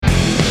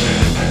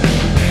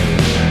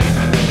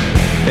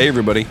Hey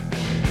everybody,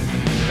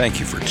 thank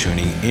you for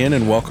tuning in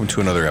and welcome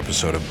to another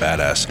episode of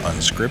Badass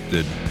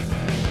Unscripted.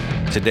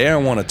 Today I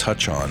want to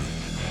touch on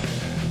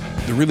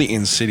the really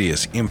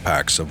insidious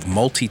impacts of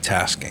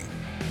multitasking.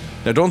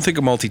 Now don't think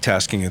of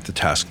multitasking at the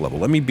task level.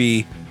 Let me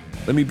be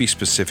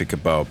specific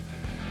about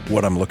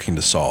what I'm looking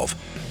to solve.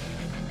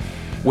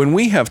 When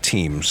we have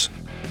teams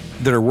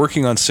that are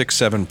working on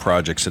 6-7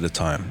 projects at a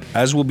time,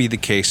 as will be the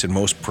case in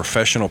most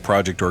professional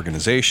project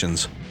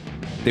organizations,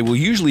 they will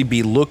usually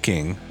be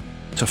looking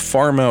to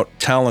farm out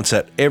talents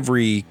at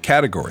every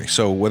category.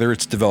 So whether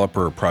it's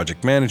developer or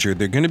project manager,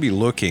 they're going to be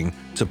looking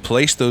to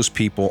place those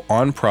people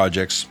on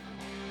projects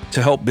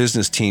to help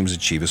business teams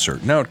achieve a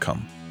certain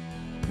outcome,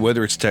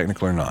 whether it's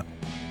technical or not.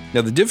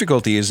 Now, the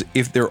difficulty is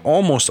if they're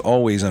almost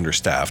always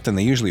understaffed, and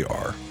they usually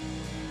are,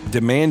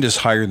 demand is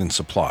higher than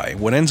supply.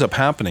 What ends up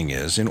happening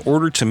is, in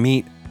order to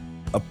meet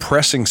a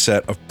pressing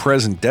set of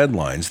present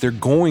deadlines, they're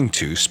going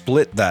to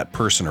split that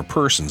person or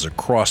persons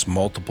across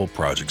multiple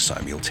projects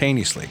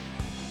simultaneously.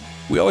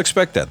 We all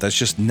expect that. That's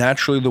just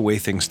naturally the way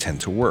things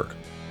tend to work.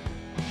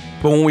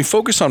 But when we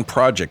focus on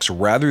projects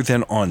rather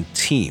than on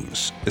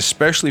teams,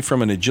 especially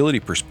from an agility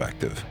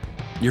perspective,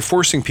 you're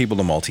forcing people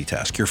to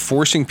multitask. You're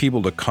forcing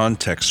people to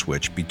context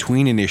switch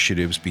between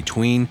initiatives,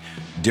 between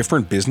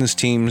different business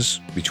teams,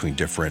 between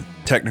different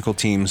technical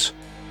teams,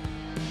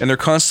 and they're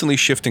constantly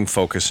shifting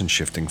focus and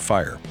shifting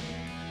fire.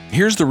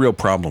 Here's the real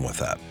problem with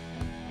that.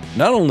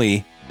 Not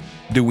only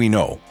do we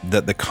know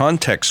that the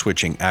context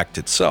switching act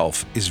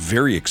itself is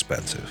very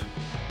expensive,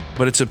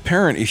 but it's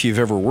apparent if you've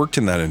ever worked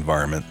in that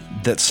environment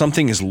that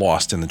something is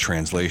lost in the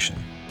translation.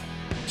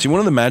 See, one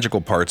of the magical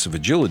parts of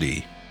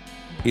agility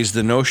is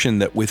the notion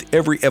that with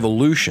every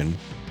evolution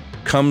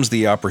comes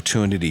the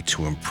opportunity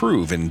to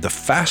improve, and the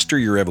faster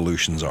your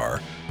evolutions are,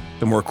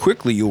 the more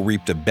quickly you'll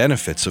reap the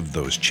benefits of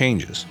those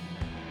changes.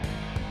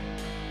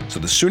 So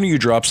the sooner you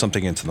drop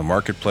something into the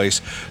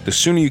marketplace, the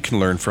sooner you can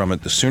learn from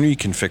it, the sooner you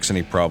can fix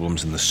any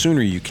problems, and the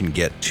sooner you can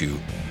get to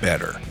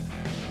better.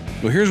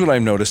 Well, here's what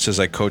I've noticed as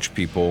I coach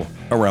people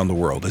around the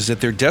world, is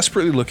that they're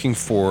desperately looking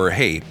for,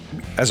 hey,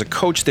 as a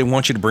coach, they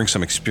want you to bring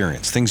some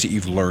experience, things that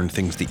you've learned,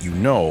 things that you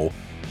know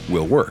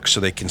will work, so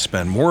they can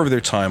spend more of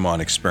their time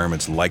on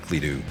experiments likely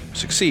to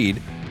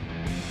succeed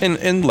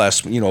and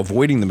less,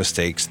 avoiding the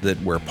mistakes that,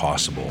 where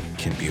possible,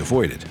 can be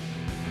avoided.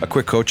 A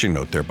quick coaching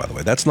note there, by the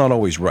way, that's not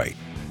always right.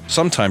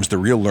 Sometimes the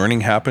real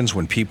learning happens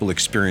when people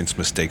experience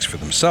mistakes for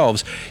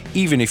themselves,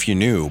 even if you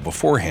knew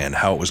beforehand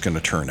how it was going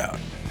to turn out.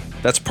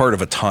 That's part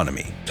of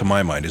autonomy, to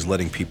my mind, is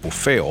letting people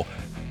fail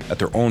at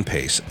their own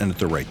pace and at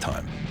the right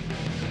time.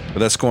 But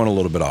that's going a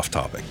little bit off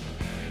topic.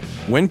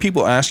 When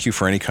people ask you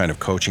for any kind of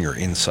coaching or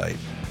insight,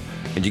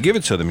 and you give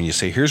it to them and you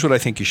say, here's what I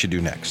think you should do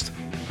next.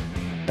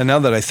 And now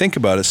that I think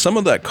about it, some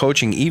of that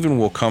coaching even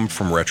will come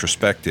from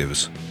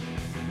retrospectives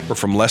or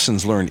from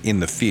lessons learned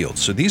in the field.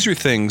 So these are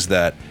things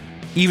that,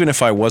 even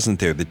if I wasn't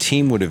there, the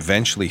team would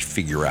eventually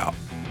figure out.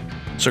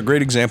 So a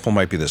great example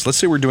might be this. Let's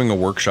say we're doing a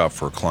workshop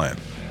for a client,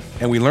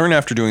 and we learn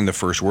after doing the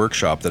first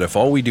workshop that if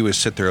all we do is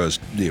sit there as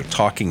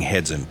talking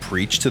heads and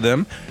preach to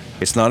them,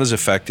 it's not as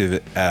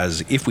effective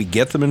as if we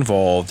get them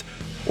involved,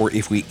 or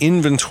if we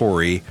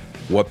inventory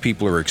what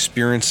people are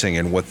experiencing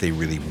and what they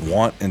really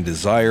want and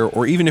desire,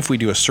 or even if we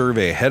do a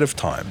survey ahead of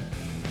time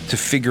to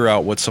figure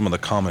out what some of the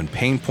common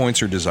pain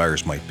points or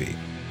desires might be.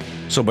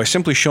 So by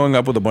simply showing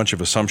up with a bunch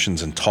of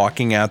assumptions and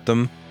talking at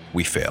them,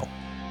 we fail.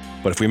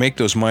 But if we make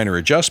those minor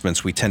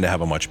adjustments, we tend to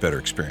have a much better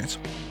experience.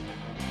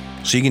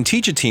 So you can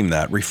teach a team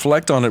that,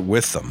 reflect on it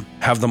with them,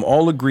 have them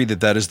all agree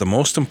that that is the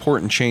most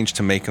important change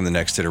to make in the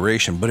next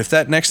iteration. But if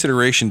that next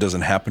iteration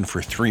doesn't happen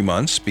for 3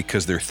 months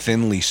because they're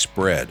thinly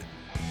spread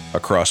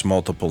across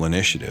multiple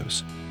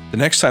initiatives, the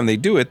next time they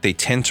do it, they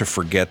tend to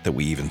forget that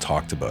we even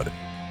talked about it.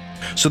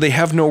 So they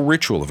have no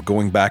ritual of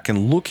going back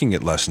and looking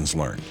at lessons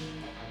learned.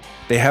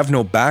 They have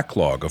no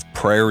backlog of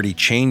priority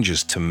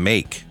changes to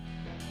make.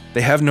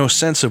 They have no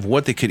sense of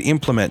what they could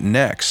implement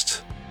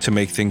next to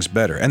make things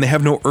better. And they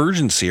have no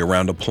urgency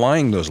around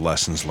applying those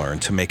lessons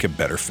learned to make a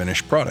better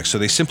finished product. So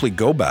they simply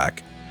go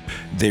back,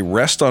 they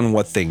rest on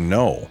what they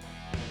know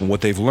and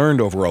what they've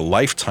learned over a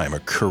lifetime, a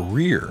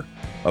career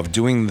of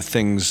doing the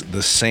things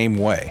the same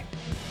way.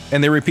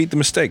 And they repeat the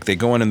mistake. They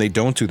go in and they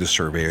don't do the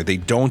survey, or they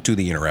don't do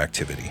the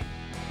interactivity.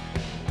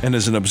 And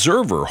as an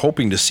observer,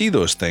 hoping to see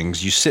those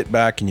things, you sit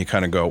back and you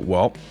kind of go,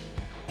 well,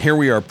 here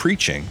we are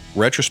preaching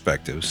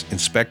retrospectives,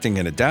 inspecting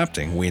and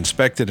adapting. We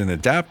inspected and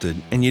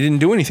adapted, and you didn't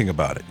do anything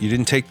about it. You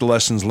didn't take the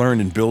lessons learned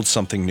and build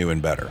something new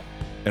and better.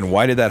 And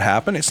why did that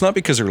happen? It's not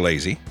because they're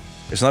lazy.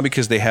 It's not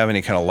because they have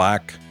any kind of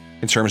lack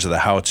in terms of the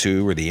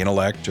how-to or the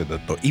intellect or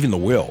even the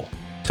will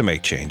to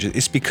make change.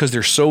 It's because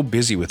they're so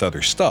busy with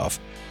other stuff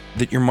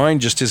that your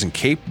mind just isn't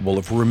capable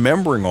of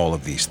remembering all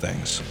of these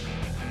things.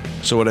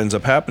 So what ends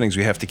up happening is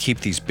we have to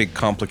keep these big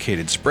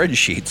complicated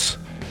spreadsheets,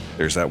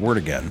 there's that word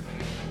again,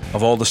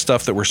 of all the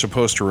stuff that we're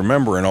supposed to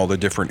remember in all the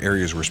different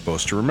areas we're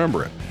supposed to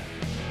remember it.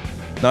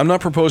 Now, I'm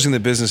not proposing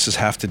that businesses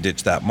have to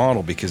ditch that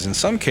model, because in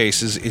some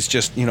cases, it's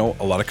just, a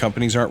lot of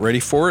companies aren't ready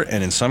for it.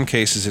 And in some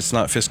cases, it's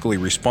not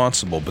fiscally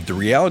responsible. But the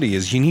reality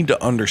is you need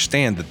to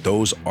understand that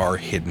those are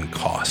hidden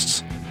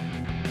costs.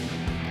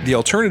 The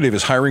alternative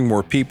is hiring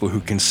more people who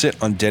can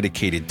sit on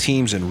dedicated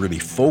teams and really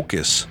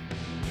focus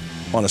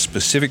on a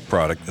specific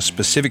product, a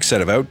specific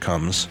set of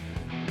outcomes.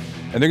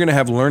 And they're going to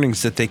have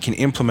learnings that they can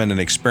implement and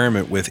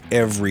experiment with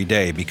every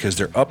day because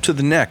they're up to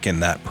the neck in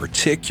that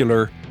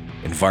particular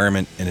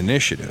environment and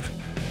initiative.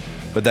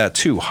 But that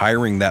too,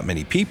 hiring that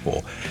many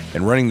people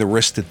and running the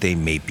risk that they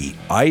may be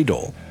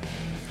idle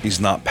is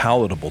not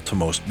palatable to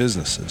most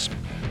businesses.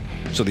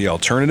 So the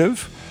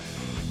alternative,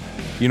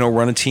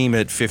 run a team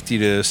at 50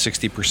 to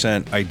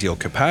 60% ideal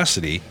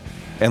capacity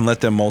and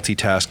let them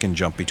multitask and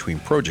jump between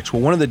projects.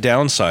 Well, one of the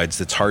downsides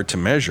that's hard to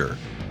measure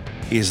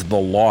is the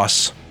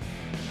loss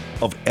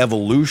of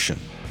evolution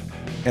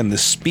and the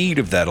speed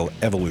of that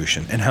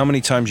evolution, and how many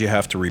times you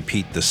have to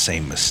repeat the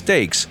same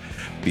mistakes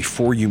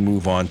before you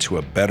move on to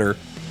a better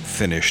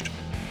finished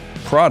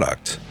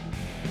product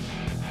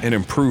and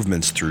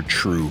improvements through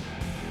true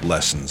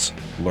lessons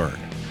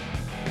learned.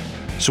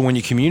 So when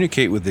you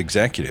communicate with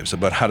executives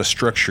about how to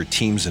structure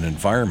teams and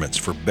environments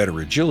for better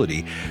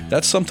agility,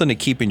 that's something to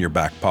keep in your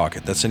back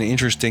pocket. That's an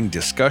interesting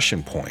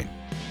discussion point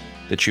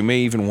that you may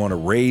even want to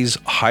raise,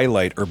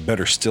 highlight, or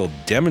better still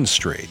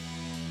demonstrate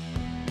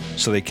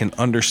so they can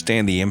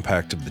understand the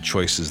impact of the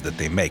choices that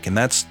they make. And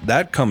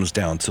that comes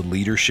down to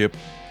leadership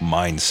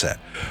mindset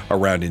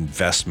around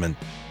investment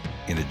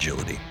in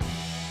agility.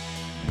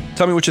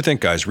 Tell me what you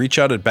think, guys. Reach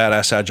out at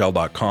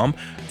badassagile.com.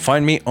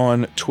 Find me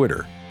on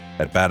Twitter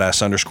at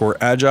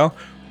badass_agile,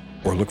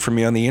 or look for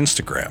me on the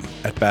Instagram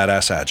at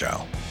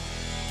badassagile.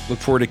 Look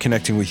forward to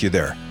connecting with you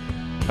there.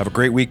 Have a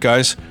great week,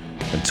 guys.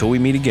 Until we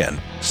meet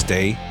again,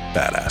 stay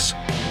badass.